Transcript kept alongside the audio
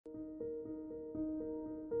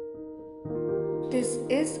This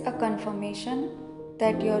is a confirmation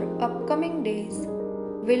that your upcoming days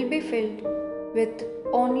will be filled with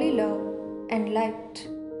only love and light.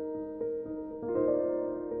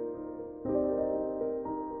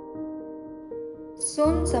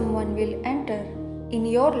 Soon someone will enter in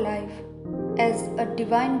your life as a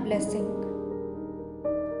divine blessing.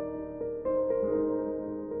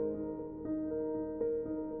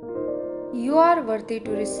 You are worthy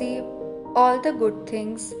to receive all the good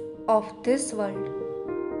things of this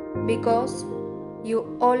world because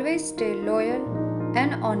you always stay loyal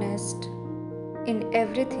and honest in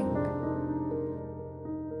everything.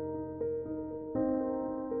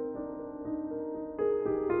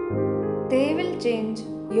 They will change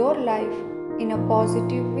your life in a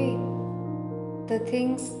positive way. The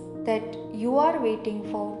things that you are waiting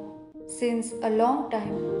for since a long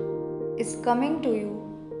time is coming to you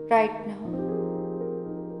right now.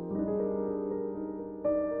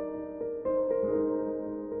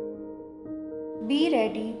 Be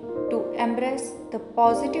ready to embrace the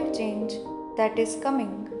positive change that is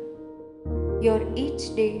coming. Your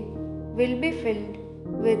each day will be filled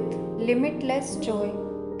with limitless joy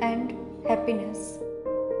and happiness.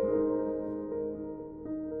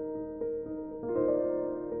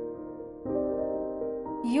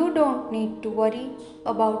 You don't need to worry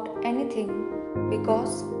about anything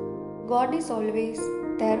because God is always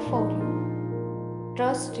there for you.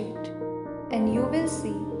 Trust it, and you will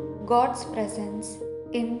see God's presence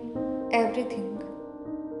in everything.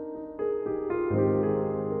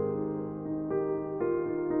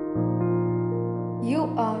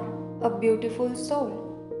 You are a beautiful soul,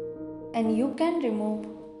 and you can remove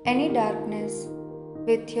any darkness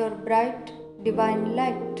with your bright divine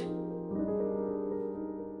light.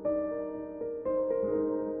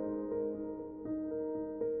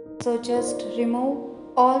 So just remove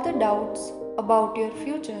all the doubts about your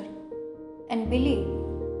future and believe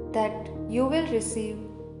that you will receive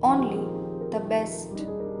only the best.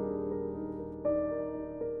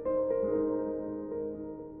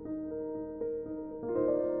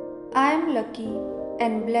 I am lucky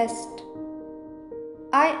and blessed.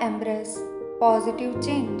 I embrace positive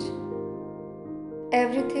change.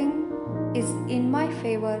 Everything is in my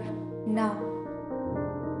favor now.